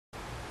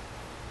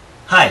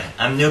Hi,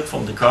 I'm Nuke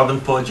from the Carbon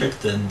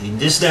project, and in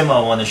this demo I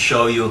want to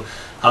show you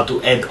how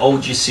to add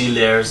OGC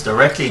layers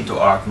directly into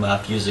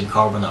ArcMap using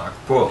CarbonArc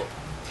PRO.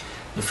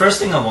 The first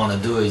thing I want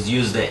to do is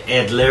use the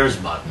Add Layers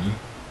button,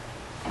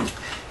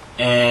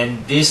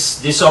 and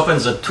this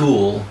opens a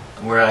tool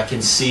where I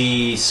can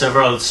see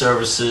several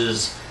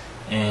services,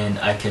 and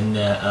I can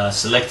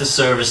select the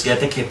service,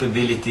 get the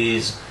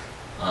capabilities,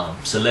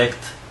 select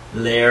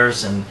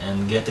layers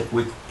and get a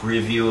quick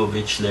preview of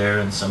each layer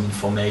and some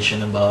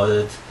information about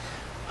it.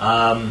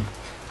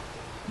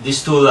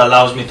 This tool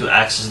allows me to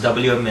access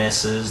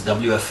WMSs,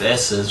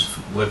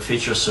 WFSs, Web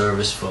Feature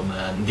Service from,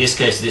 in this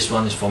case this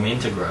one is from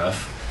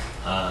Intergraph.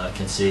 I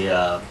can see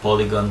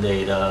polygon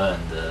data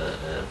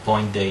and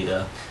point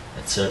data,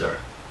 etc.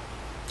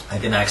 I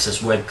can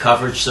access web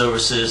coverage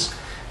services,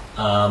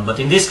 but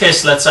in this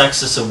case let's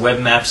access a web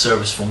map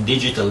service from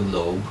Digital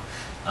Globe.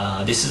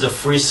 This is a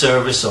free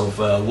service of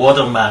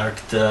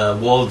watermarked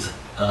world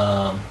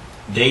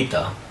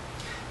data.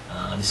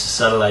 This is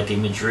satellite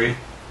imagery.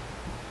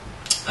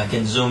 I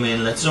can zoom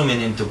in. Let's zoom in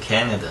into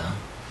Canada,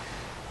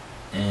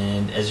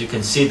 and as you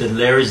can see, the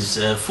layer is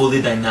fully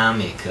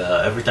dynamic.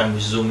 Every time we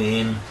zoom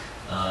in,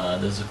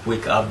 there's a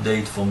quick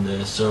update from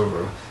the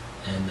server,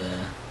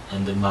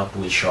 and the map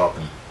will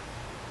sharpen.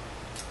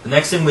 The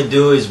next thing we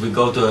do is we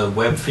go to a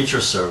web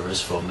feature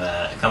service from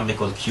a company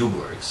called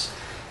CubeWorks.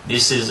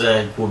 This is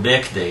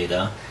Quebec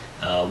data.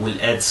 We'll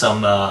add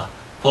some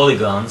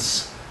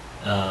polygons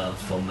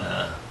from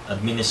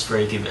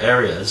administrative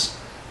areas.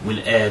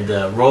 We'll add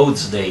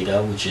roads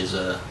data, which is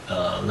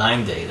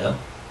line data,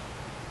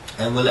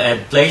 and we'll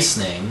add place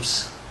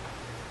names,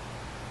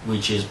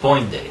 which is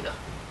point data.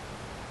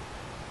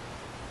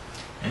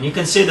 And you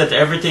can see that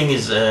everything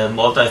is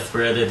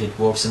multi-threaded. It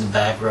works in the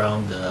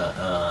background,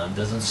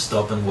 doesn't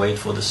stop and wait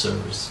for the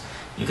service.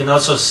 You can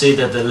also see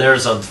that the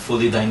layers are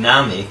fully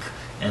dynamic,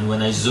 and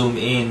when I zoom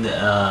in,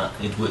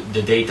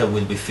 the data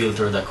will be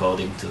filtered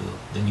according to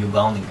the new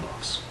bounding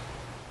box.